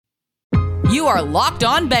You are Locked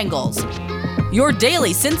On Bengals, your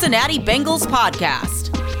daily Cincinnati Bengals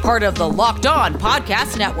podcast, part of the Locked On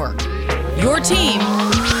Podcast Network, your team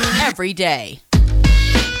every day.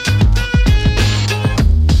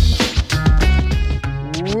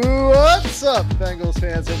 What's up, Bengals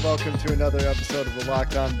fans, and welcome to another episode of the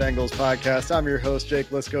Locked On Bengals podcast. I'm your host, Jake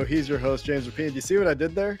Lisco. He's your host, James Rapine. Do you see what I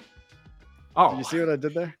did there? Oh, did you see what I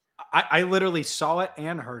did there? I literally saw it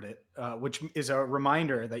and heard it, which is a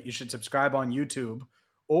reminder that you should subscribe on YouTube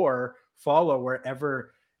or follow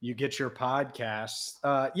wherever you get your podcasts.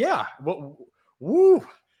 Woo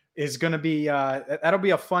is going to be that'll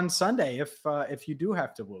be a fun Sunday if you do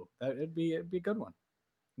have to woo. It'd be a good one.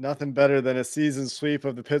 Nothing better than a season sweep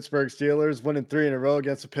of the Pittsburgh Steelers, winning 3 in a row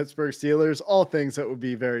against the Pittsburgh Steelers. All things that would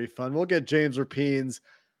be very fun. We'll get James Rapine's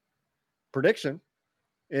prediction,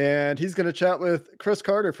 and he's going to chat with Chris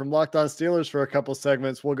Carter from Locked On Steelers for a couple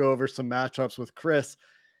segments. We'll go over some matchups with Chris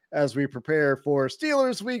as we prepare for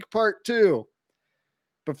Steelers Week Part 2.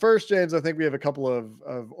 But first, James, I think we have a couple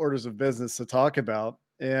of orders of business to talk about.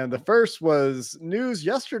 And the first was news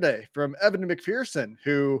yesterday from Evan McPherson,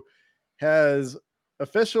 who has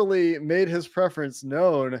officially made his preference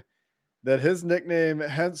known that his nickname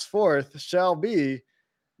henceforth shall be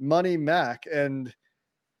Money Mac. And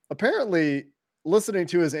apparently, listening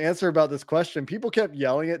to his answer about this question, people kept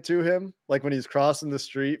yelling it to him, like when he's crossing the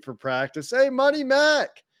street for practice, "Hey, Money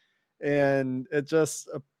Mac." And it just,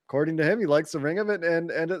 according to him, he likes the ring of it, and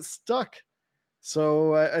it stuck.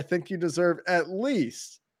 So I think you deserve at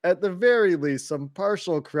the very least, some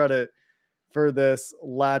partial credit for this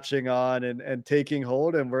latching on and taking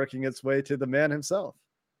hold and working its way to the man himself.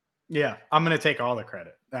 Yeah, I'm going to take all the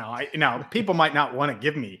credit. Now, people might not want to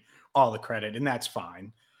give me all the credit, and that's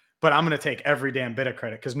fine. But I'm going to take every damn bit of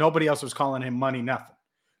credit because nobody else was calling him Money Nothing.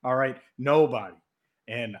 All right? Nobody.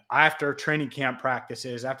 And after training camp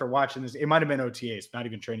practices, after watching this, it might have been OTAs, not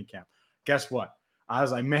even training camp. Guess what? I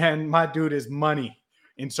was like, man, my dude is money.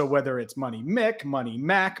 And so whether it's Money Mick, Money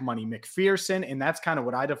Mac, Money McPherson, and that's kind of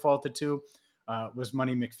what I defaulted to was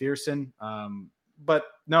Money McPherson. But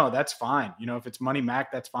no, that's fine. You know, if it's Money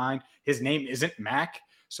Mac, that's fine. His name isn't Mac,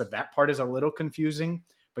 so that part is a little confusing.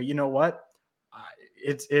 But you know what?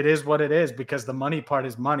 It is what it is because the money part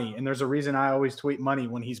is money. And there's a reason I always tweet money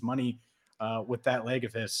when he's money with that leg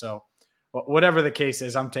of his. So whatever the case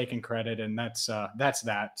is, I'm taking credit, and that's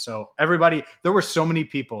that. So everybody, there were so many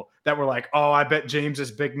people that were like, oh, I bet James is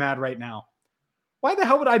big mad right now. Why the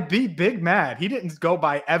hell would I be big mad? He didn't go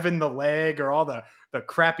by Evan the Leg or all the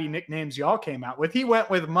crappy nicknames y'all came out with. He went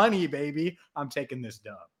with Money, baby. I'm taking this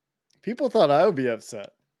dub. People thought I would be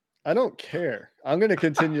upset. I don't care. I'm going to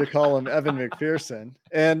continue to call him Evan McPherson.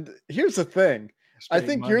 And here's the thing. I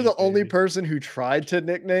think you're the only person who tried to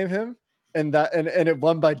nickname him, and it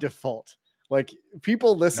won by default. Like,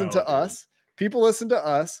 people listen to us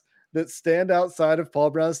that stand outside of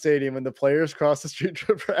Paul Brown Stadium when the players cross the street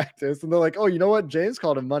to practice, and they're like, oh, you know what? James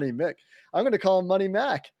called him Money Mick. I'm going to call him Money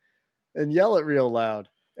Mac and yell it real loud.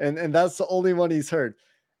 And that's the only one he's heard.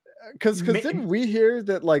 Because didn't we hear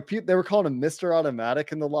that they were calling him Mr.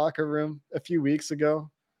 Automatic in the locker room a few weeks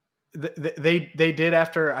ago? They did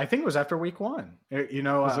after, I think it was after week 1. You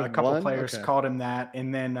know, a couple players called him that.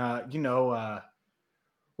 And then,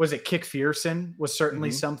 was it Kick Fearson was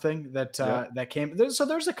certainly something that came. So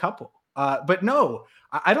there's a couple. But no,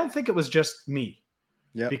 I don't think it was just me.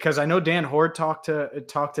 Yeah. Because I know Dan Horde talked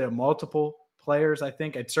to multiple players. I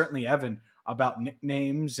think it's certainly Evan about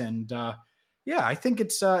nicknames and I think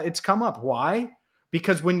it's come up. Why?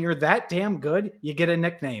 Because when you're that damn good, you get a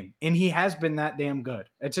nickname, and he has been that damn good.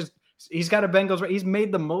 It's just he's got a Bengals. He's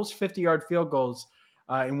made the most 50-yard field goals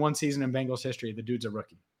in one season in Bengals history. The dude's a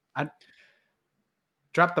rookie.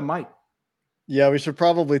 Drop the mic. Yeah, we should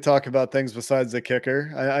probably talk about things besides the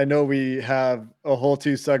kicker. I know we have a whole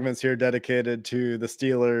 2 segments here dedicated to the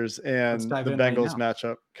Steelers and the Bengals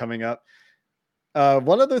matchup coming up.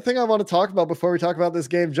 One other thing I want to talk about before we talk about this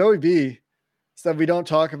game, Joey B said we don't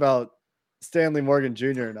talk about Stanley Morgan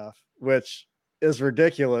Jr. enough, which is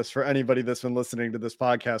ridiculous for anybody that's been listening to this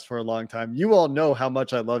podcast for a long time. You all know how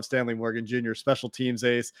much I love Stanley Morgan Jr., special teams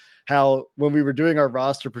ace, how when we were doing our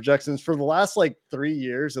roster projections for the last 3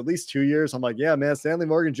 years, at least 2 years, I'm like, yeah, man, Stanley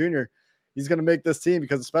Morgan Jr., he's going to make this team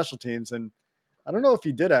because of special teams. And I don't know if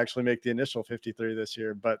he did actually make the initial 53 this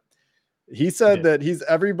year, but he said that he's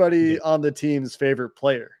everybody on the team's favorite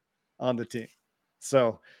player on the team.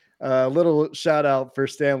 So a little shout out for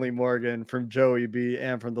Stanley Morgan from Joey B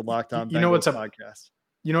and from the Locked On Bengals podcast.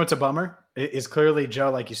 You know what's a bummer? Is clearly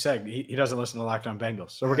Joe, like you said, he doesn't listen to Locked On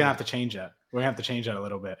Bengals. So we're going to have to change that. We're going to have to change that a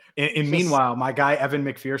little bit. And meanwhile, my guy, Evan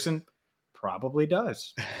McPherson, probably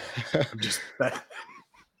does.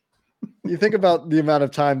 You think about the amount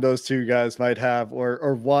of time those two guys might have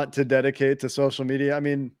or want to dedicate to social media. I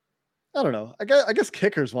mean, I don't know. I guess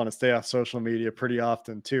kickers want to stay off social media pretty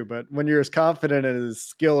often too. But when you're as confident and as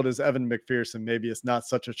skilled as Evan McPherson, maybe it's not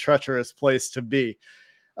such a treacherous place to be.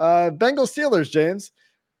 Bengals Steelers, James.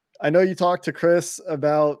 I know you talked to Chris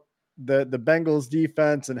about the Bengals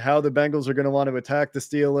defense and how the Bengals are going to want to attack the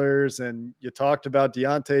Steelers. And you talked about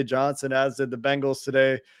Deontay Johnson, as did the Bengals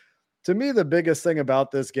today. To me, the biggest thing about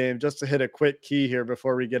this game, just to hit a quick key here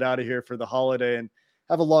before we get out of here for the holiday and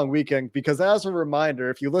have a long weekend, because as a reminder,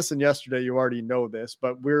 if you listened yesterday, you already know this,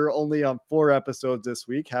 but we're only on 4 episodes this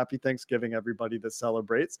week. Happy Thanksgiving, everybody that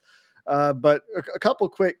celebrates. But a couple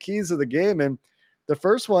quick keys of the game. And the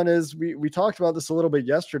first one is we talked about this a little bit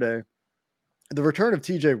yesterday. The return of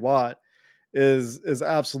TJ Watt is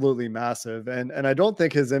absolutely massive. And I don't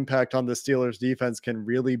think his impact on the Steelers defense can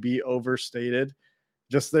really be overstated.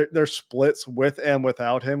 Just their splits with and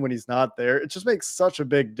without him when he's not there. It just makes such a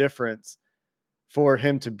big difference for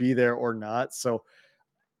him to be there or not. So,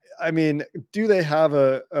 I mean, do they have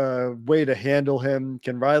a way to handle him?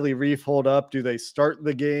 Can Riley Reif hold up? Do they start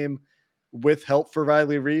the game with help for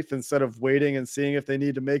Riley Reif instead of waiting and seeing if they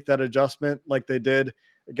need to make that adjustment like they did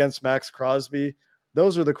against Max Crosby?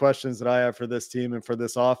 Those are the questions that I have for this team and for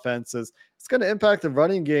this offense. It's going to impact the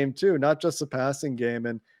running game too, not just the passing game.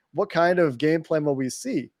 And what kind of game plan will we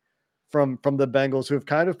see from the Bengals, who have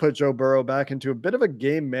kind of put Joe Burrow back into a bit of a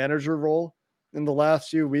game manager role in the last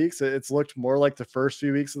few weeks? It's looked more like the first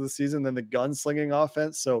few weeks of the season than the gunslinging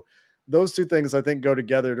offense. So those two things I think go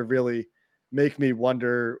together to really make me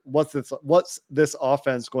wonder what's this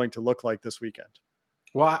offense going to look like this weekend.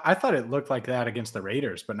 Well, I thought it looked like that against the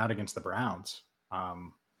Raiders, but not against the Browns.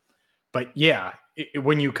 But yeah,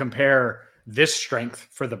 when you compare this strength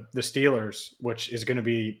for the Steelers, which is going to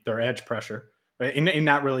be their edge pressure, and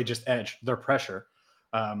not really just edge, their pressure,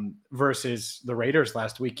 versus the Raiders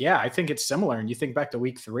last week. Yeah, I think it's similar. And you think back to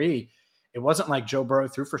week 3, it wasn't like Joe Burrow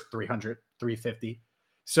threw for 300, 350.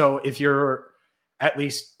 So if you're at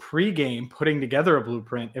least pregame putting together a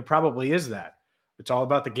blueprint, it probably is that. It's all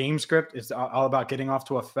about the game script. It's all about getting off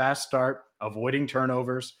to a fast start, avoiding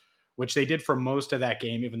turnovers, which they did for most of that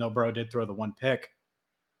game, even though Burrow did throw the 1 pick.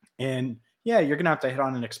 And yeah, you're going to have to hit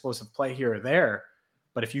on an explosive play here or there.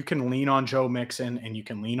 But if you can lean on Joe Mixon and you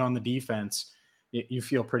can lean on the defense, you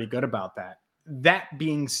feel pretty good about that. That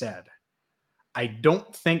being said, I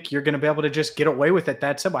don't think you're going to be able to just get away with it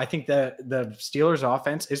that simple. I think the Steelers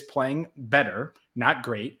offense is playing better, not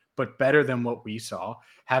great, but better than what we saw.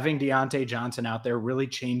 Having Deontay Johnson out there really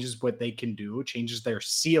changes what they can do, changes their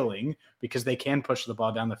ceiling, because they can push the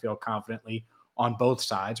ball down the field confidently on both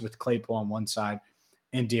sides, with Claypool on one side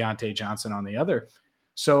and Deontay Johnson on the other.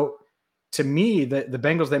 So to me, the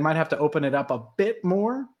Bengals, they might have to open it up a bit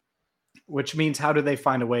more, which means how do they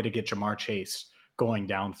find a way to get Jamar Chase going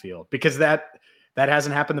downfield? Because that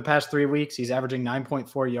hasn't happened the past 3 weeks. He's averaging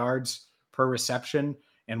 9.4 yards per reception.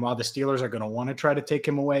 And while the Steelers are going to want to try to take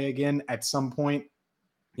him away again at some point,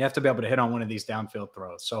 you have to be able to hit on one of these downfield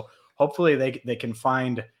throws. So hopefully they can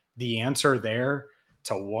find the answer there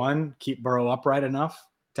to, one, keep Burrow upright enough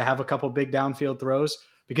to have a couple big downfield throws,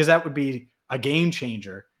 because that would be a game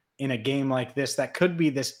changer in a game like this that could be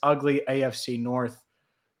this ugly AFC North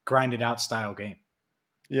grinded out style game.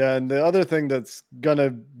 Yeah, and the other thing that's going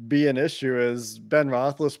to be an issue is Ben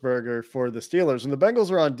Roethlisberger for the Steelers. When the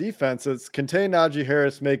Bengals are on defense, it's contain Najee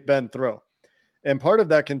Harris, make Ben throw. And part of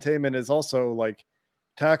that containment is also like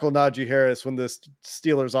tackle Najee Harris when the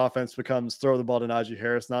Steelers offense becomes throw the ball to Najee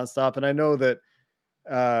Harris nonstop. And I know that,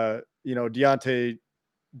 Deontay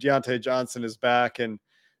Johnson is back. And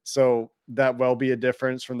so that will be a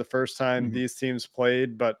difference from the first time these teams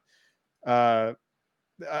played. But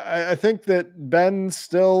I think that Ben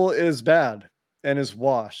still is bad and is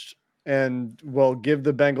washed and will give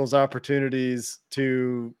the Bengals opportunities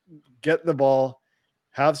to get the ball,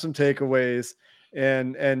 have some takeaways,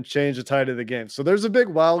 and change the tide of the game. So there's a big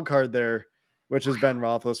wild card there, which is Ben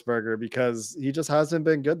Roethlisberger, because he just hasn't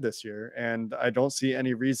been good this year. And I don't see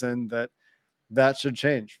any reason that should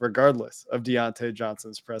change regardless of Deontay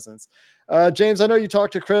Johnson's presence. James, I know you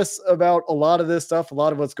talked to Chris about a lot of this stuff, a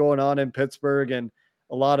lot of what's going on in Pittsburgh and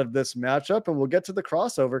a lot of this matchup, and we'll get to the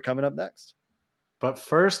crossover coming up next. But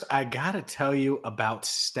first, I got to tell you about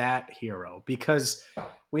Stat Hero, because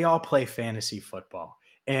we all play fantasy football,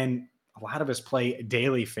 and a lot of us play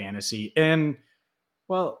daily fantasy. And,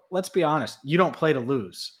 well, let's be honest, you don't play to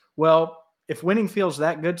lose. Well, if winning feels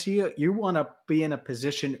that good to you, you want to be in a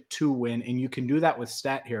position to win, and you can do that with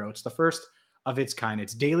Stat Hero. It's the first of its kind.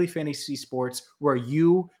 It's daily fantasy sports where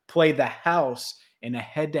you play the house in a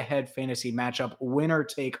head-to-head fantasy matchup, winner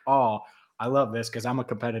take all. I love this because I'm a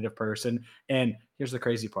competitive person. And here's the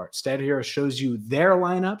crazy part. Stat Hero shows you their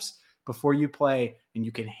lineups before you play, and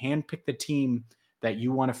you can handpick the team that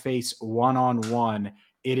you want to face one-on-one.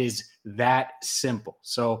 It is that simple.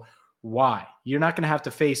 So why? You're not going to have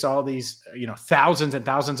to face all these, thousands and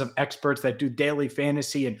thousands of experts that do daily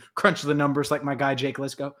fantasy and crunch the numbers like my guy, Jake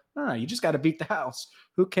Lisco. No, you just got to beat the house.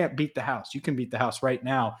 Who can't beat the house? You can beat the house right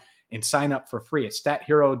now and sign up for free at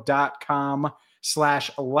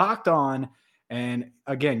stathero.com/lockedon. And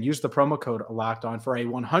again, use the promo code Locked On for a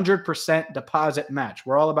 100% deposit match.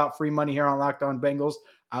 We're all about free money here on Locked On Bengals.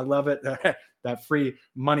 I love it. That free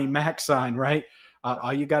money max sign, right?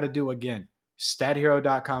 All you got to do, again,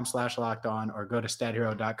 stathero.com/locked on, or go to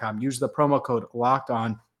stathero.com. Use the promo code Locked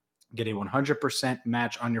On. Get a 100%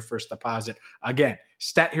 match on your first deposit. Again,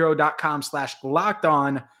 stathero.com/locked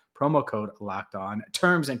on. Promo code Locked On.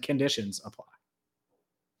 Terms and conditions apply.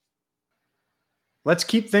 Let's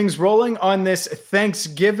keep things rolling on this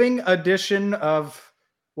Thanksgiving edition of,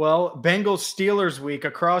 Bengals Steelers week,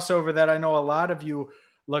 a crossover that I know a lot of you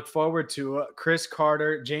look forward to. Chris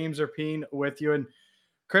Carter, James Rapien with you. And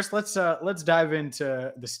Chris, let's dive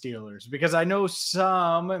into the Steelers, because I know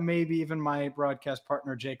some, maybe even my broadcast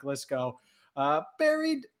partner, Jake Lisco,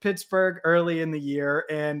 buried Pittsburgh early in the year.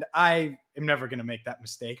 And I am never going to make that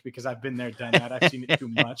mistake because I've been there, done that. I've seen it too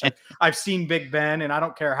much. I've seen Big Ben, and I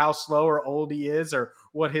don't care how slow or old he is or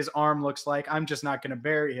what his arm looks like. I'm just not going to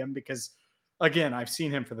bury him because, again, I've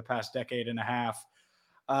seen him for the past decade and a half.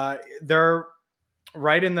 They're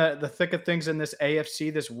right in the thick of things in this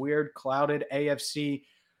AFC, this weird clouded AFC.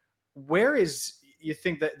 Where is, you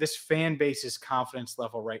think, that this fan base's confidence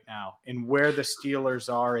level right now, and where the Steelers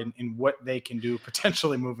are and what they can do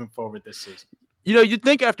potentially moving forward this season? You'd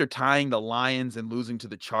think after tying the Lions and losing to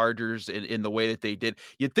the Chargers in the way that they did,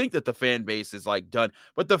 you'd think that the fan base is like done.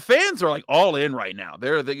 But the fans are like all in right now.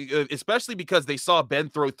 Especially because they saw Ben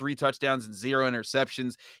throw 3 touchdowns and 0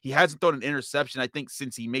 interceptions. He hasn't thrown an interception, I think,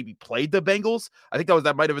 since he maybe played the Bengals. I think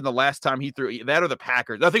that might have been the last time he threw that, or the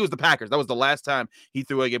Packers. I think it was the Packers. That was the last time he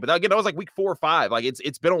threw a game. But again, that was like week 4 or 5. Like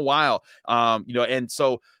it's been a while. And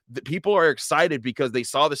so the people are excited because they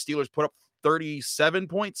saw the Steelers put up 37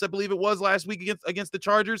 points, I believe it was, last week against the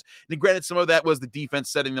Chargers. And granted, some of that was the defense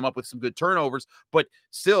setting them up with some good turnovers, but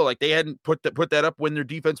still, like, they hadn't put that up when their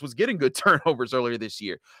defense was getting good turnovers earlier this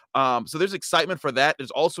year. So there's excitement for that. There's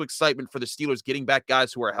also excitement for the Steelers getting back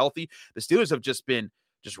guys who are healthy. The Steelers have just been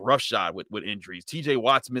roughshod with injuries. TJ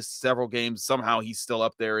Watt's missed several games. Somehow he's still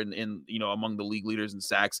up there in among the league leaders in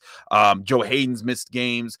sacks. Joe Hayden's missed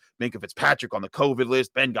games. Minka Fitzpatrick on the COVID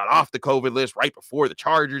list. Ben got off the COVID list right before the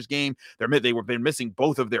Chargers game. They were been missing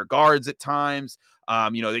both of their guards at times.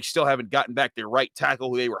 They still haven't gotten back their right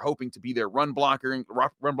tackle, who they were hoping to be their run blocker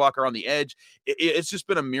on the edge. It's just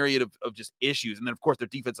been a myriad of just issues. And then, of course, their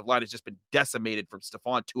defensive line has just been decimated from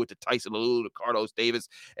Stephon Tuitt to Tyson Lue to Carlos Davis.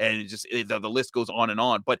 And the list goes on and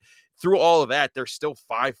on. But through all of that, they're still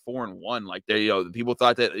 5-4-1. Like, people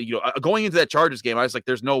thought that, going into that Chargers game, I was like,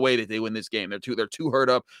 there's no way that they win this game. They're too hurt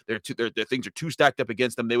up. Their things are too stacked up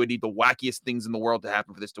against them. They would need the wackiest things in the world to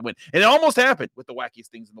happen for this to win. And it almost happened with the wackiest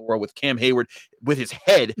things in the world, with Cam Hayward with his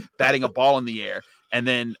head batting a ball in the air, and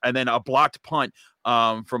then a blocked punt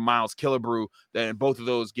from Miles Killebrew. Then both of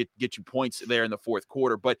those get you points there in the fourth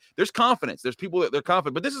quarter. But there's confidence. There's people that they're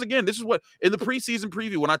confident. But this is what, in the preseason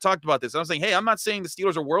preview, when I talked about this, I was saying, hey, I'm not saying the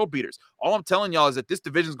Steelers are world beaters. All I'm telling y'all is that this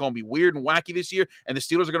division is going to be weird and wacky this year, and the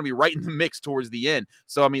Steelers are going to be right in the mix towards the end.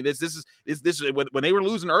 So I mean, this is when they were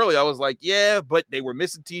losing early, I was like, yeah, but they were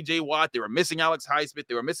missing TJ Watt, they were missing Alex Highsmith,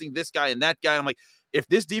 they were missing this guy and that guy. I'm like, if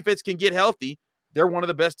this defense can get healthy, they're one of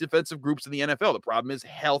the best defensive groups in the NFL. The problem is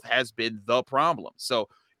health has been the problem. So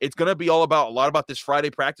it's going to be a lot about this Friday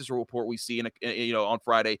practice report we see on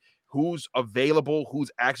Friday. Who's available?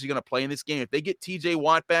 Who's actually going to play in this game? If they get TJ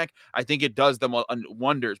Watt back, I think it does them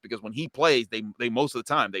wonders, because when he plays, they most of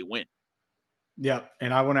the time they win. Yeah,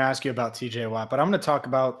 and I want to ask you about TJ Watt, but I'm going to talk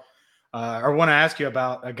about want to ask you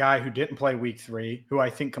about a guy who didn't play week 3, who I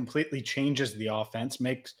think completely changes the offense,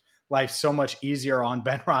 makes life so much easier on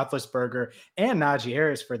Ben Roethlisberger and Najee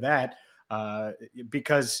Harris for that,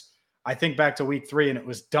 because I think back to week 3 and it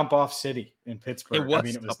was dump off city in Pittsburgh. It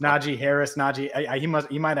was Najee Harris.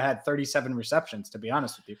 He might have had 37 receptions, to be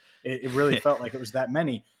honest with you. It really felt like it was that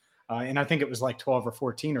many. And I think it was like 12 or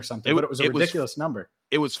 14 or something, but it was a ridiculous number.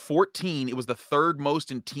 It was 14. It was the third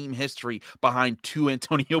most in team history, behind 2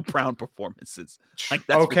 Antonio Brown performances. Like,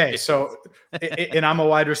 that's okay. ridiculous. So, and I'm a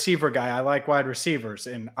wide receiver guy. I like wide receivers,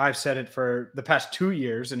 and I've said it for the past 2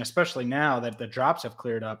 years, and especially now that the drops have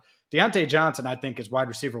cleared up. Deontay Johnson, I think, is wide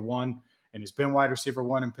receiver 1, and he's been wide receiver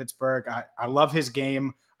 1 in Pittsburgh. I love his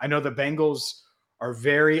game. I know the Bengals are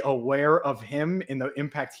very aware of him and the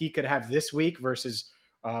impact he could have this week versus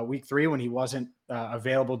week 3 when he wasn't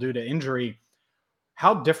available due to injury.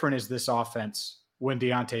 How different is this offense when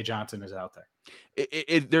Deontay Johnson is out there?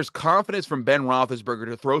 There's confidence from Ben Roethlisberger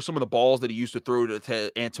to throw some of the balls that he used to throw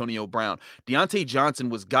to Antonio Brown. Deontay Johnson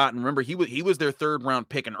was gotten. Remember, he was their third round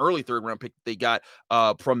pick, an early third round pick they got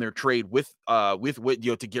from their trade with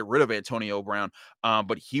to get rid of Antonio Brown.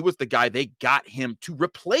 But he was the guy they got him to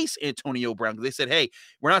replace Antonio Brown. They said, hey,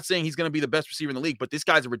 we're not saying he's going to be the best receiver in the league, but this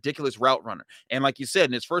guy's a ridiculous route runner. And like you said,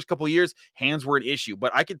 in his first couple of years, hands were an issue.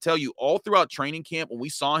 But I can tell you, all throughout training camp, when we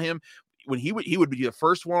saw him, when he would be the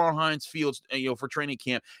first one on Heinz Fields, for training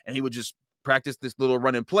camp, and he would just practice this little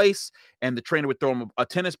run in place, and the trainer would throw him a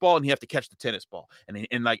tennis ball, and he have to catch the tennis ball, and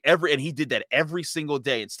he did that every single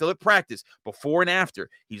day, and still at practice, before and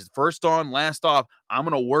after. He's first on, last off. I'm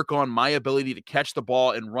going to work on my ability to catch the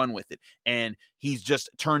ball and run with it, and he's just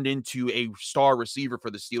turned into a star receiver for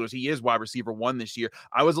the Steelers. He is wide receiver 1 this year.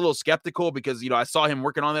 I was a little skeptical because, I saw him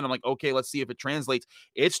working on that. I'm like, okay, let's see if it translates.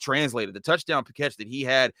 It's translated. The touchdown catch that he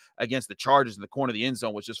had against the Chargers in the corner of the end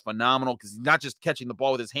zone was just phenomenal because he's not just catching the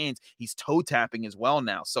ball with his hands, he's toe tapping as well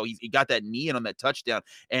now. So he got that knee in on that touchdown,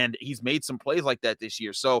 and he's made some plays like that this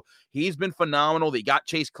year. So he's been phenomenal. They got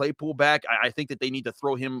Chase Claypool back. I think that they need to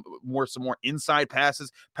throw him some more inside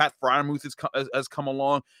passes. Pat Freiermuth has come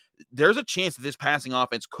along. There's a chance that this passing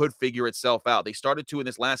offense could figure itself out. They started to in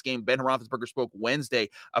this last game. Ben Roethlisberger spoke Wednesday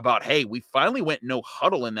about, hey, we finally went no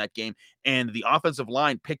huddle in that game, and the offensive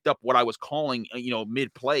line picked up what I was calling,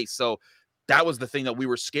 mid-play. So that was the thing that we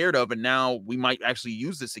were scared of, and now we might actually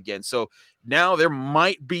use this again. So now there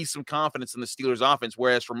might be some confidence in the Steelers offense,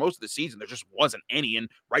 whereas for most of the season, there just wasn't any, and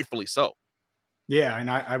rightfully so. Yeah,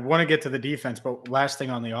 and I want to get to the defense, but last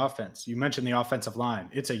thing on the offense. You mentioned the offensive line.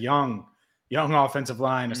 It's a young offensive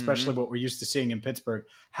line, especially what we're used to seeing in Pittsburgh.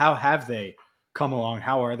 How have they come along?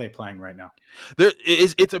 How are they playing right now?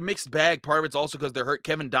 It's a mixed bag. Part of it's also because they're hurt.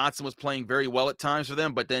 Kevin Dotson was playing very well at times for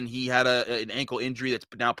them, but then he had an ankle injury that's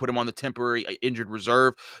now put him on the temporary injured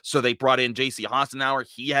reserve. So they brought in J.C. Hassenauer.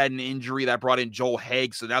 He had an injury that brought in Joel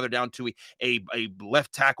Haig. So now they're down to a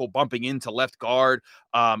left tackle bumping into left guard.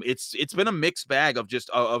 It's been a mixed bag of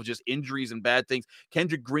just injuries and bad things.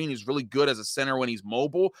 Kendrick Green is really good as a center when he's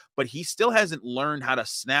mobile, but he still hasn't learned how to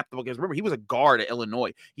snap the ball. Because remember, he was a guard at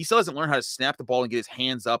Illinois. He still hasn't learned how to snap the ball and get his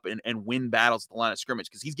hands up and win battles at the line of scrimmage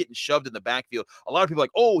because he's getting shoved in the backfield. A lot of people are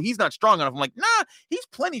like, oh, he's not strong enough. I'm like, nah, he's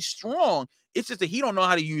plenty strong. It's just that he don't know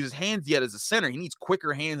how to use his hands yet as a center. He needs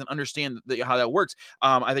quicker hands and understand how that works.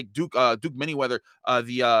 I think Duke Manyweather,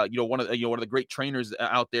 one of the great trainers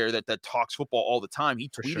out there that talks football all the time. He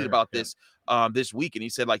tweeted about this this week, and he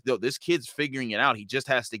said, like, no, this kid's figuring it out. He just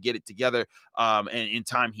has to get it together, and in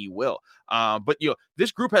time he will. But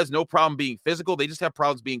this group has no problem being physical. They just have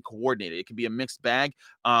problems being coordinated. It can be a mixed bag.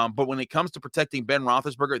 But when it comes to protecting Ben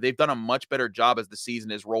Roethlisberger, they've done a much better job as the season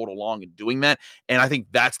has rolled along in doing that. And I think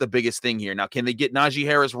that's the biggest thing here. Now, can they get Najee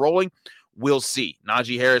Harris rolling? We'll see.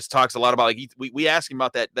 Najee Harris talks a lot about, we asked him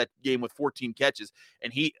about that game with 14 catches,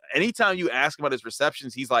 and anytime you ask him about his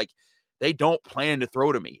receptions, he's like, they don't plan to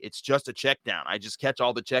throw to me. It's just a check down. I just catch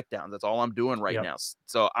all the check downs. That's all I'm doing right now.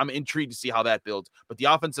 So I'm intrigued to see how that builds. But the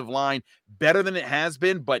offensive line, better than it has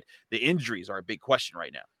been, but the injuries are a big question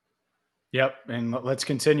right now. Yep, and let's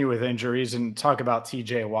continue with injuries and talk about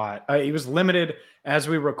TJ Watt. He was limited as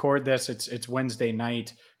we record this. It's Wednesday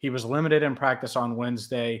night. He was limited in practice on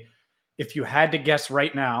Wednesday. If you had to guess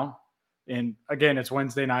right now, and again, it's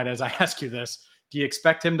Wednesday night as I ask you this, do you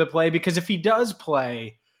expect him to play? Because if he does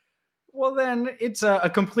play, well, then it's a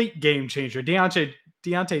complete game changer.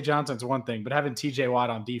 Deontay Johnson's one thing, but having TJ Watt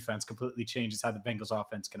on defense completely changes how the Bengals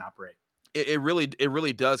offense can operate. It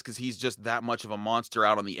really does, because he's just that much of a monster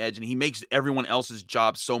out on the edge, and he makes everyone else's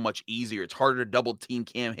job so much easier. It's harder to double team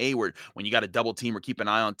Cam Hayward when you got to double team or keep an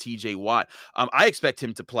eye on TJ Watt. I expect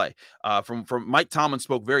him to play. From Mike Tomlin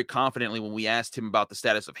spoke very confidently when we asked him about the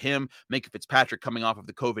status of him. Minka Fitzpatrick coming off of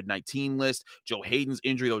the COVID-19 list. Joe Hayden's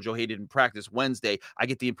injury, though Joe Hayden didn't practice Wednesday. I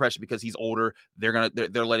get the impression because he's older, they're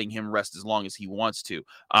letting him rest as long as he wants to.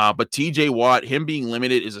 But TJ Watt, him being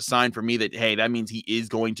limited is a sign for me that, hey, that means he is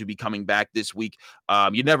going to be coming back this week.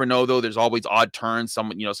 You never know, though. There's always odd turns.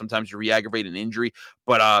 Sometimes you re-aggravate an injury.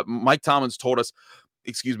 But Mike Tomlin's told us,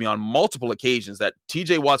 on multiple occasions, that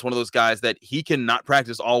TJ Watt's one of those guys that he can not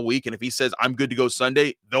practice all week, and if he says I'm good to go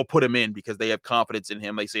Sunday, they'll put him in because they have confidence in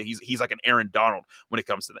him. They say he's like an Aaron Donald when it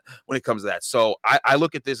comes to that. So I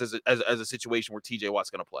look at this as a situation where TJ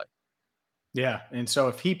Watt's going to play. Yeah, and so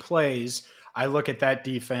if he plays, I look at that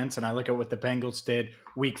defense and I look at what the Bengals did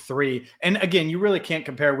week 3. And again, you really can't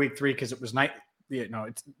compare week 3 because it was night.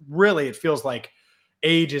 It feels like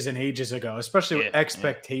ages and ages ago, especially with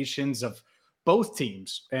expectations of both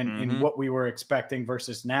teams and what we were expecting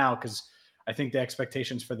versus now, because I think the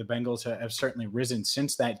expectations for the Bengals have certainly risen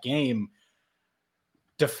since that game.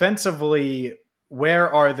 Defensively,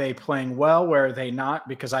 where are they playing well? Where are they not?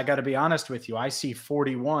 Because I got to be honest with you, I see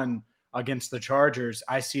 41 against the Chargers.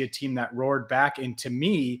 I see a team that roared back, and to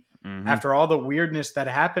me, after all the weirdness that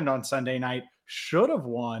happened on Sunday night, should have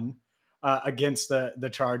won against the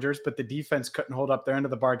Chargers, but the defense couldn't hold up their end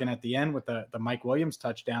of the bargain at the end with the Mike Williams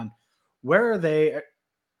touchdown. Where are they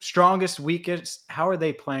strongest, weakest? How are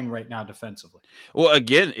they playing right now defensively? Well,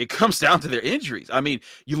 again, it comes down to their injuries. I mean,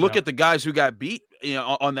 you look at the guys who got beat,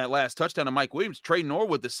 on that last touchdown of Mike Williams. Trey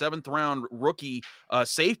Norwood, the 7th-round rookie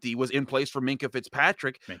safety, was in place for Minkah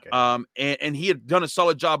Fitzpatrick. And he had done a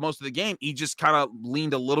solid job most of the game. He just kind of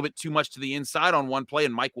leaned a little bit too much to the inside on one play,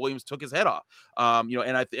 and Mike Williams took his head off.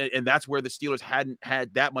 And that's where the Steelers hadn't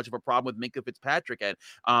had that much of a problem with Minkah Fitzpatrick.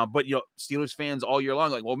 But Steelers fans all year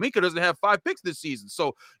long like, well, Minkah doesn't have 5 picks this season,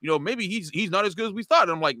 so maybe he's not as good as we thought.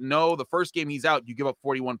 And I'm like, no, the first game he's out, you give up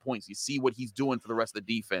 41 points. You see what he's doing for the rest of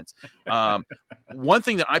the defense. One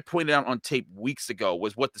thing that I pointed out on tape weeks ago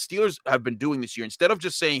was what the Steelers have been doing this year. Instead of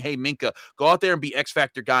just saying, hey, Minkah, go out there and be X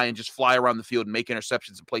factor guy and just fly around the field and make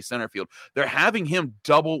interceptions and play center field, they're having him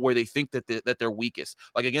double where they think that they're weakest.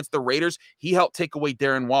 Like against the Raiders, he helped take away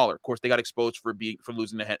Darren Waller. Of course, they got exposed for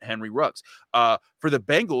losing to Henry Ruggs. For the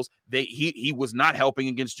Bengals, he was not helping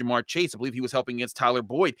against Jamar Chase. I believe he was helping against Tyler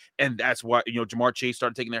Boyd, and that's why Jamar Chase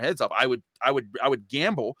started taking their heads off. I would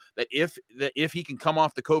gamble that if he can come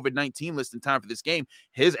off the COVID-19 list in time for this game,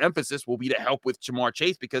 his emphasis will be to help with Jamar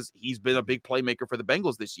Chase because he's been a big playmaker for the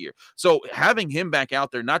Bengals this year. So having him back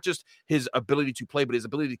out there, not just his ability to play, but his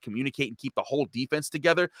ability to communicate and keep the whole defense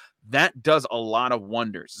together, that does a lot of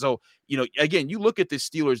wonders. So, again, you look at this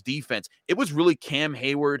Steelers defense, it was really Cam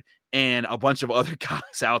Hayward and a bunch of other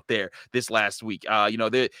guys out there this last week. But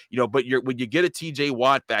when you get a TJ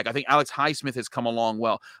Watt back, I think Alex Highsmith has come along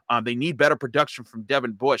well. They need better production from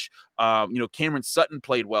Devin Bush. Cameron Sutton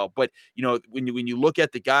played well, but when you look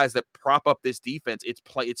at the guys that prop up this defense, it's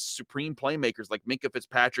supreme playmakers like Minkah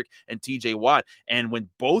Fitzpatrick and TJ Watt. And when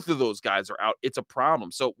both of those guys are out, it's a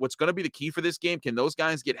problem. So what's going to be the key for this game? Can those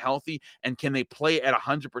guys get healthy, and can they play at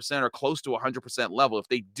 100% or close to 100% level? If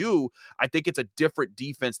they do, I think it's a different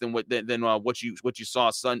defense than what you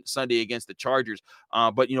saw Sunday against the Chargers.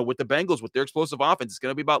 But with the Bengals, with their explosive offense, it's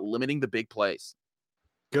going to be about limiting the big plays.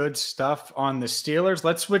 Good stuff on the Steelers.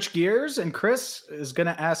 Let's switch gears, and Chris is going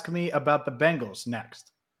to ask me about the Bengals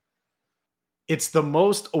next. It's the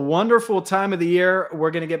most wonderful time of the year.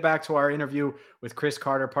 We're going to get back to our interview with Chris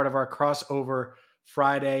Carter, part of our crossover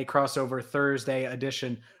Friday, crossover Thursday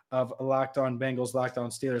edition of Locked On Bengals, Locked On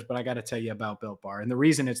Steelers, but I got to tell you about Built Bar. And the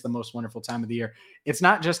reason it's the most wonderful time of the year, it's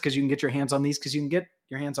not just because you can get your hands on these, because you can get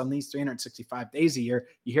your hands on these 365 days a year.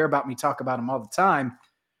 You hear about me talk about them all the time,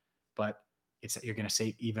 but it's that you're going to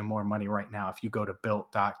save even more money right now if you go to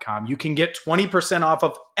Built.com. You can get 20% off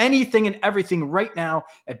of anything and everything right now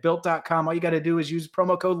at Built.com. All you got to do is use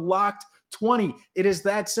promo code LOCKED20. It is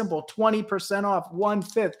that simple. 20% off,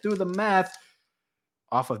 1/5. Do the math.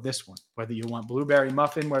 Off of this one, whether you want blueberry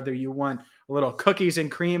muffin, whether you want a little cookies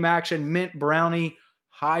and cream action, mint brownie,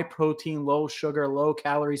 high protein, low sugar, low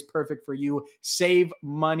calories, perfect for you. Save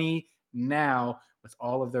money now with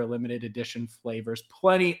all of their limited edition flavors.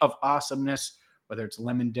 Plenty of awesomeness, whether it's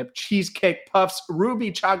lemon dip, cheesecake puffs,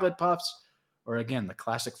 ruby chocolate puffs, or again, the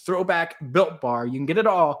classic throwback Built Bar. You can get it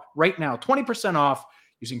all right now, 20% off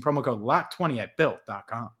using promo code LOCK20 at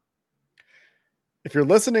Built.com. If you're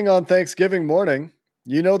listening on Thanksgiving morning,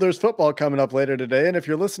 there's football coming up later today. And if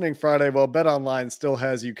you're listening Friday, well, BetOnline still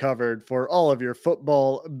has you covered for all of your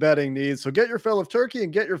football betting needs. So get your fill of turkey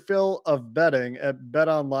and get your fill of betting at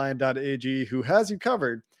betonline.ag, who has you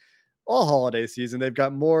covered all holiday season. They've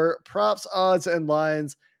got more props, odds, and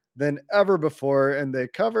lines than ever before. And they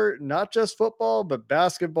cover not just football, but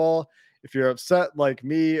basketball. If you're upset like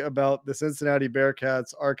me about the Cincinnati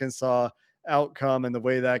Bearcats Arkansas outcome and the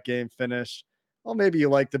way that game finished, well, maybe you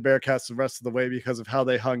like the Bearcats the rest of the way because of how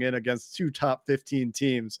they hung in against 2 top 15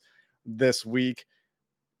 teams this week.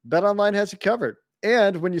 BetOnline has you covered.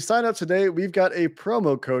 And when you sign up today, we've got a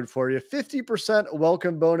promo code for you. 50%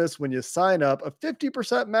 welcome bonus when you sign up, a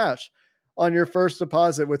 50% match on your first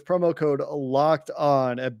deposit with promo code LOCKED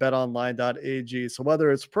ON at betonline.ag. So whether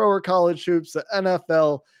it's pro or college hoops, the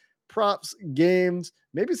NFL, props, games,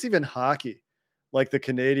 maybe it's even hockey, like the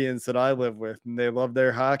Canadians that I live with, and they love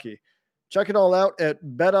their hockey. Check it all out at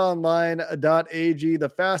betonline.ag, the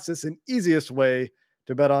fastest and easiest way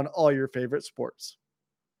to bet on all your favorite sports.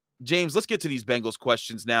 James, let's get to these Bengals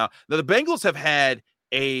questions now. Now, the Bengals have had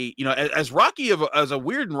as rocky of as a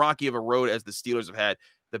weird and rocky of a road as the Steelers have had,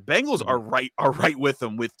 the Bengals are right with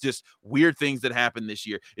them with just weird things that happened this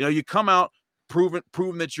year. You come out proven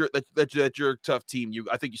that you're a tough team.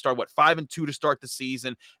 I think you start 5-2 to start the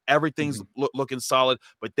season. Everything's looking solid,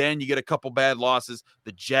 but then you get a couple bad losses.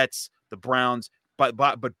 The Jets, the Browns. But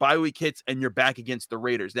bye week hits and you're back against the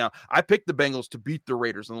Raiders. Now, I picked the Bengals to beat the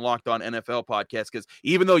Raiders on the Locked On NFL podcast because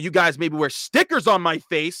even though you guys maybe wear stickers on my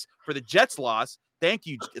face for the Jets loss, thank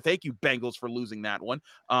you Bengals for losing that one.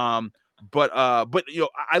 But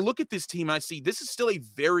I look at this team and I see this is still a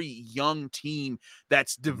very young team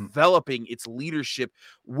that's developing its leadership.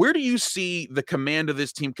 Where do you see the command of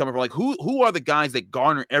this team coming from? Like who are the guys that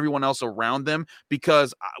garner everyone else around them?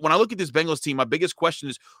 Because when I look at this Bengals team, my biggest question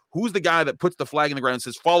is who's the guy that puts the flag in the ground and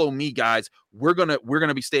says, "Follow me, guys. We're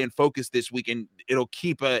gonna be staying focused this week, and it'll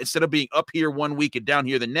keep instead of being up here one week and down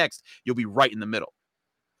here the next, you'll be right in the middle."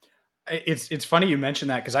 It's funny you mentioned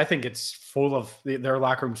that because I think it's full of their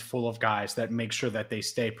locker room's full of guys that make sure that they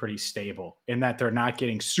stay pretty stable and that they're not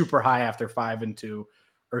getting super high after 5-2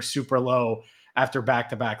 or super low after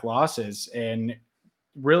back-to-back losses. And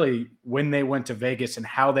really, when they went to Vegas and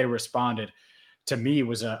how they responded, to me,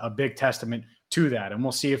 was a big testament to that. And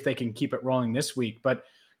we'll see if they can keep it rolling this week. But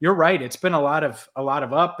you're right; it's been a lot of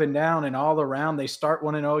up and down and all around. They start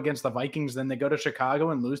 1-0 against the Vikings, then they go to Chicago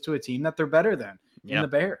and lose to a team that they're better than in the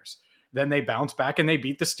Bears. Then they bounce back and they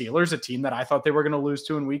beat the Steelers, a team that I thought they were going to lose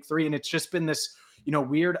to in week 3. And it's just been this,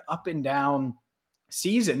 weird up and down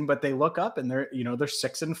season, but they look up and they're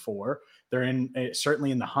 6-4. They're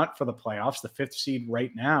certainly in the hunt for the playoffs, the 5th seed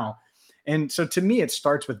right now. And so to me, it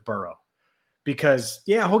starts with Burrow because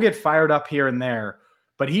he'll get fired up here and there,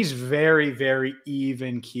 but he's very, very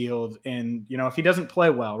even keeled. And, if he doesn't play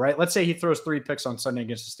well, right? Let's say he throws 3 picks on Sunday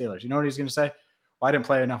against the Steelers. You know what he's going to say? Well, I didn't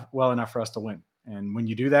play well enough for us to win. And when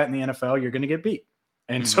you do that in the NFL, you're going to get beat.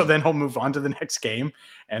 And so then he'll move on to the next game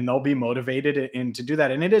and they'll be motivated to do that.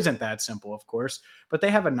 And it isn't that simple, of course, but they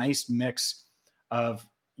have a nice mix of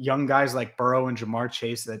young guys like Burrow and Jamar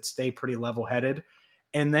Chase that stay pretty level-headed.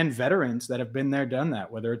 And then veterans that have been there, done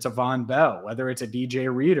that, whether it's a Von Bell, whether it's a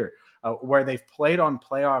DJ Reader, where they've played on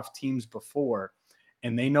playoff teams before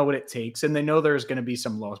and they know what it takes. And they know there's going to be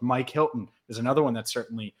some lows. Mike Hilton is another one that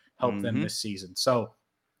certainly helped them this season. So,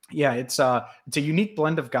 yeah, it's a unique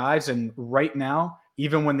blend of guys. And right now,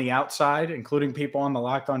 even when the outside, including people on the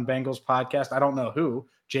Locked On Bengals podcast, I don't know who,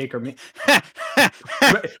 Jake or me,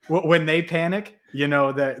 when they panic,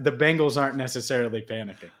 the Bengals aren't necessarily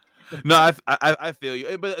panicking. No, I feel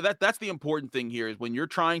you, but that's the important thing here is when you're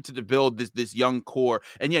trying to build this young core,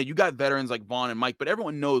 and you got veterans like Vaughn and Mike, but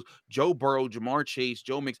everyone knows Joe Burrow, Jamar Chase,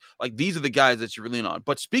 Joe Mix, like these are the guys that you're leaning on.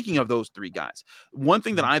 But speaking of those 3 guys, one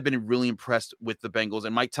thing that I've been really impressed with the Bengals,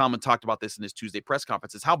 and Mike Tomlin talked about this in his Tuesday press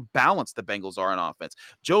conference, is how balanced the Bengals are on offense.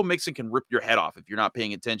 Joe Mixon can rip your head off if you're not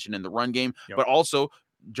paying attention in the run game, but also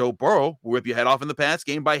Joe Burrow will rip your head off in the pass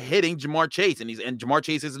game by hitting Jamar Chase, and Jamar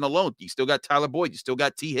Chase isn't alone. You still got Tyler Boyd, you still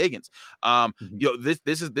got T. Higgins.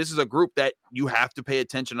 This is a group that you have to pay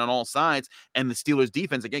attention on all sides. And the Steelers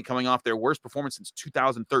defense, again, coming off their worst performance since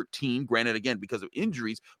 2013, granted again because of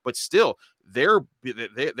injuries, but still they're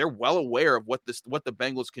well aware of what the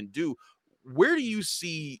Bengals can do. Where do you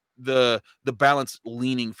see the balance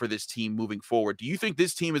leaning for this team moving forward? Do you think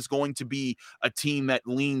this team is going to be a team that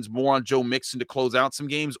leans more on Joe Mixon to close out some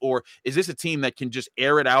games, or is this a team that can just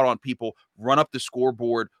air it out on people, run up the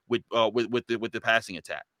scoreboard with the passing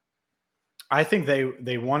attack? I think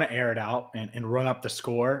they want to air it out and run up the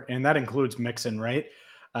score, and that includes Mixon, right?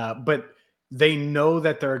 But they know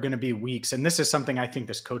that there are going to be weeks, and this is something I think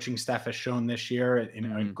this coaching staff has shown this year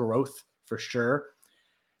in growth for sure.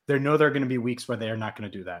 They know there are going to be weeks where they are not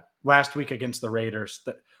going to do that. Last week against the Raiders,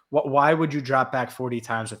 why would you drop back 40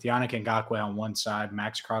 times with Yannick Ngakoue on one side,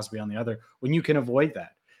 Max Crosby on the other, when you can avoid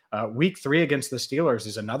that? Week 3 against the Steelers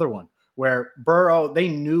is another one where Burrow, they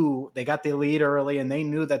knew they got the lead early and they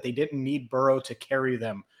knew that they didn't need Burrow to carry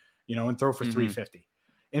them, and throw for 350.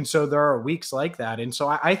 And so there are weeks like that. And so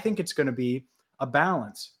I think it's going to be a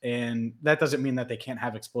balance. And that doesn't mean that they can't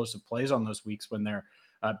have explosive plays on those weeks when they're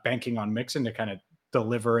banking on Mixon to kind of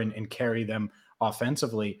deliver and carry them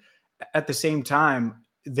offensively. At the same time,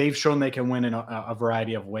 they've shown they can win in a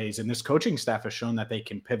variety of ways. And this coaching staff has shown that they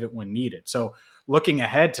can pivot when needed. So looking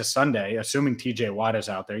ahead to Sunday, assuming TJ Watt is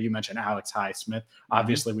out there, you mentioned Alex Highsmith.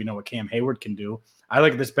 Obviously, we know what Cam Hayward can do. I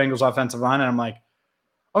look at this Bengals offensive line and I'm like,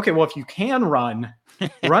 okay, well, if you can run,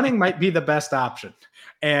 running might be the best option.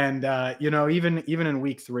 And, even in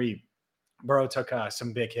week 3, Burrow took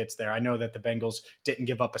some big hits there. I know that the Bengals didn't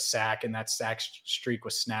give up a sack and that sack streak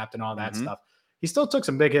was snapped and all that stuff. He still took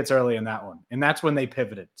some big hits early in that one, and that's when they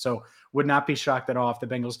pivoted. So would not be shocked at all if the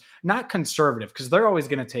Bengals, not conservative, because they're always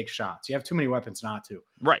going to take shots. You have too many weapons not to.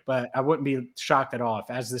 Right. But I wouldn't be shocked at all if,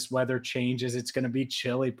 as this weather changes, it's going to be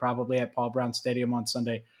chilly probably at Paul Brown Stadium on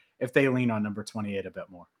Sunday, if they lean on number 28 a bit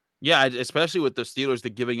more. Yeah, especially with the Steelers,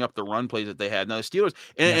 the giving up the run plays that they had. Now the Steelers,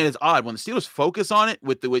 and it's odd when the Steelers focus on it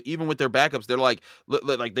even with their backups, they're like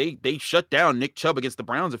they shut down Nick Chubb against the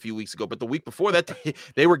Browns a few weeks ago, but the week before that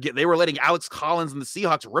they were letting Alex Collins and the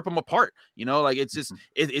Seahawks rip them apart. Like it's just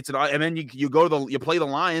it's an, and then you go to you play the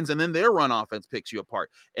Lions, and then their run offense picks you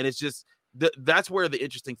apart, and it's just. That's where the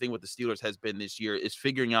interesting thing with the Steelers has been this year is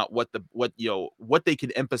figuring out what they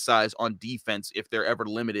can emphasize on defense if they're ever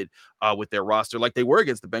limited with their roster, like they were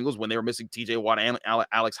against the Bengals when they were missing T.J. Watt and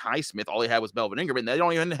Alex Highsmith. All they had was Melvin Ingram, and they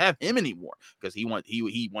don't even have him anymore because he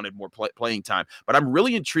wanted more playing time. But I'm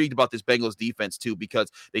really intrigued about this Bengals defense too because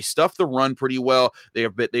they stuffed the run pretty well.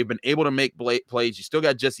 They've been able to make plays. You still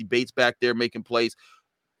got Jesse Bates back there making plays.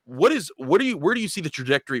 Where do you see the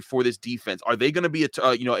trajectory for this defense? Are they going to be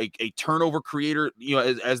a turnover creator,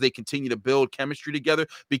 as they continue to build chemistry together?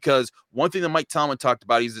 Because one thing that Mike Tomlin talked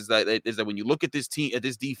about is that when you look at this team, at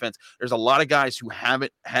this defense, there's a lot of guys who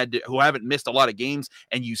haven't missed a lot of games,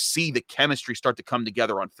 and you see the chemistry start to come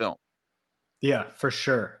together on film. Yeah, for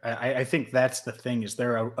sure. I think that's the thing is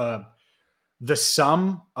the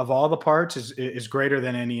sum of all the parts is greater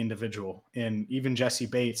than any individual, and even Jesse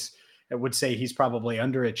Bates, I would say he's probably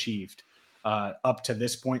underachieved up to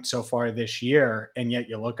this point so far this year. And yet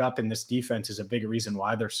you look up and this defense is a big reason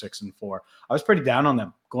why they're 6-4. I was pretty down on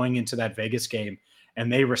them going into that Vegas game,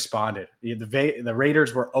 and they responded. The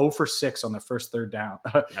Raiders were 0 for 6 on their first third down,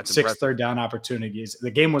 third down opportunities.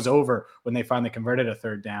 The game was over when they finally converted a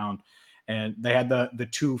third down, and they had the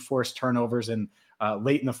 2 forced turnovers and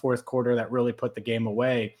late in the fourth quarter that really put the game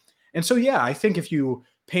away. And so, yeah, I think if you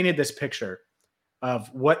painted this picture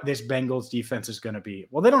of what this Bengals defense is going to be.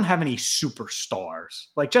 Well, they don't have any superstars.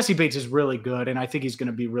 Like Jesse Bates is really good, and I think he's going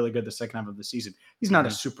to be really good the second half of the season. He's not a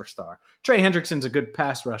superstar. Trey Hendrickson's a good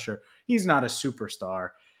pass rusher. He's not a superstar.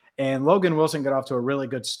 And Logan Wilson got off to a really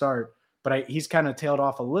good start, but he's kind of tailed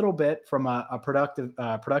off a little bit from a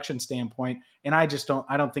production standpoint. And I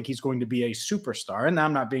don't think he's going to be a superstar. And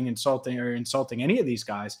I'm not being insulting any of these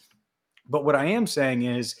guys. But what I am saying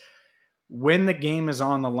is when the game is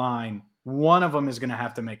on the line, one of them is going to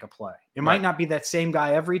have to make a play. It might not be that same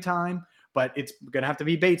guy every time, but it's going to have to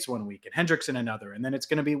be Bates one week and Hendrickson another, and then it's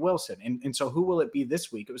going to be Wilson. And so who will it be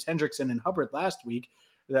this week? It was Hendrickson and Hubbard last week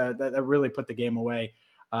that really put the game away,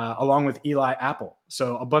 along with Eli Apple.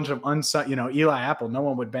 So a bunch of Eli Apple, no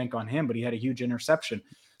one would bank on him, but he had a huge interception.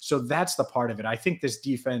 So that's the part of it. I think this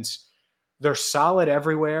defense, they're solid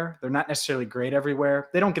everywhere. They're not necessarily great everywhere.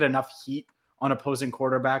 They don't get enough heat on opposing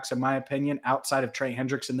quarterbacks, in my opinion, outside of Trey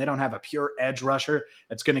Hendrickson. They don't have a pure edge rusher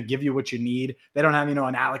that's going to give you what you need. They don't have, an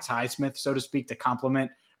Alex Highsmith, so to speak, to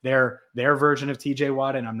complement their version of TJ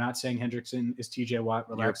Watt. And I'm not saying Hendrickson is TJ Watt.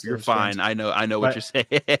 Relax. You're fine. I know what you're saying.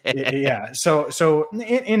 Yeah. So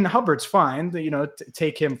in Hubbard's fine,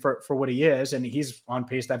 take him for what he is. And he's on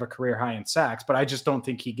pace to have a career high in sacks, but I just don't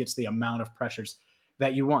think he gets the amount of pressures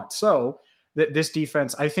that you want. So this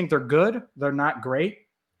defense, I think they're good. They're not great.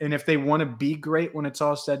 And if they want to be great when it's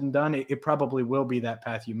all said and done, it probably will be that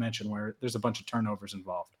path you mentioned where there's a bunch of turnovers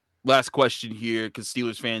involved. Last question here, because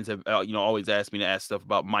Steelers fans have always asked me to ask stuff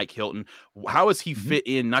about Mike Hilton. How does he fit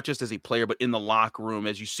in, not just as a player, but in the locker room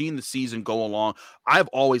as you've seen the season go along? I've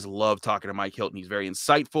always loved talking to Mike Hilton. He's very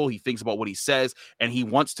insightful. He thinks about what he says, and he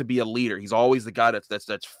wants to be a leader. He's always the guy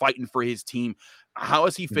that's fighting for his team. How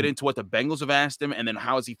does he fit into what the Bengals have asked him? And then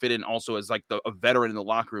how does he fit in also as like a veteran in the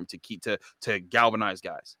locker room to galvanize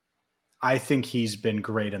guys? I think he's been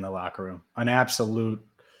great in the locker room. An absolute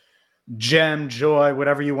gem, joy,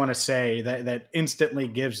 whatever you want to say, that instantly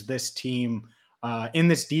gives this team in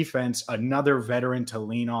this defense another veteran to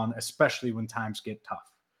lean on, especially when times get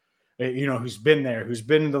tough. Who's been there, who's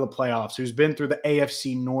been into the playoffs, who's been through the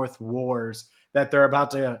AFC North wars that they're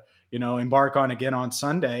about to embark on again on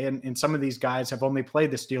Sunday. And some of these guys have only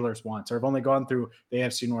played the Steelers once or have only gone through the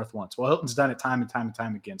AFC North once. Well, Hilton's done it time and time and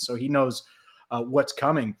time again. So he knows what's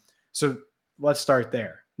coming. So let's start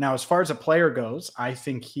there. Now, as far as a player goes, I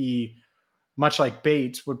think he, much like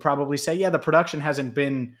Bates, would probably say, yeah, the production hasn't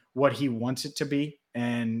been what he wants it to be.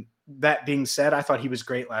 And that being said, I thought he was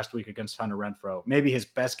great last week against Hunter Renfrow. Maybe his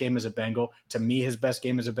best game as a Bengal. To me, his best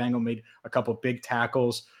game as a Bengal, made a couple big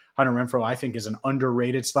tackles. Hunter Renfrow, I think, is an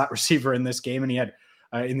underrated slot receiver in this game. And he had,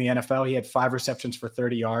 in the NFL, he had 5 receptions for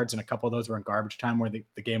 30 yards, and a couple of those were in garbage time where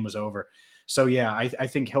the game was over. So, yeah, I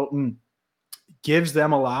think Hilton gives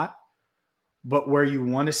them a lot. But where you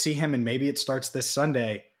want to see him, and maybe it starts this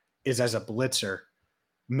Sunday, is as a blitzer,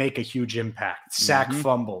 make a huge impact. Sack,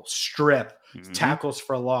 fumble, strip, tackles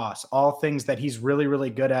for loss, all things that he's really, really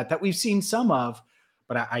good at that we've seen some of,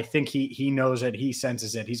 but I think he knows it. He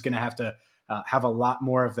senses it. He's going to have a lot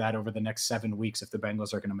more of that over the next 7 weeks if the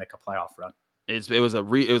Bengals are going to make a playoff run. It was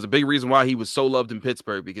a big reason why he was so loved in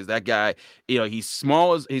Pittsburgh, because that guy, he's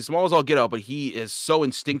small as all get out, but he is so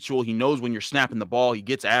instinctual. He knows when you're snapping the ball. He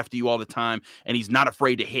gets after you all the time, and he's not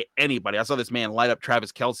afraid to hit anybody. I saw this man light up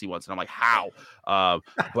Travis Kelce once, and I'm like, how?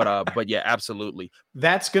 But yeah, absolutely.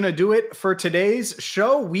 That's gonna do it for today's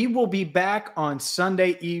show. We will be back on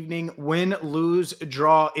Sunday evening. Win, lose,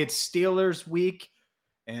 draw. It's Steelers week,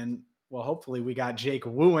 and well, hopefully we got Jake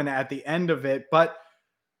wooing at the end of it. But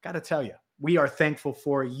gotta tell you, we are thankful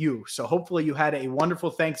for you. So hopefully you had a wonderful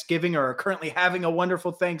Thanksgiving, or are currently having a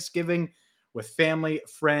wonderful Thanksgiving with family,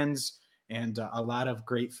 friends, and a lot of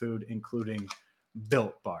great food, including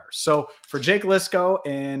Built Bars. So for Jake Lisco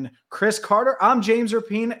and Chris Carter, I'm James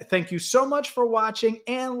Rapien. Thank you so much for watching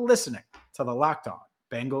and listening to the Locked On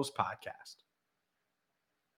Bengals podcast.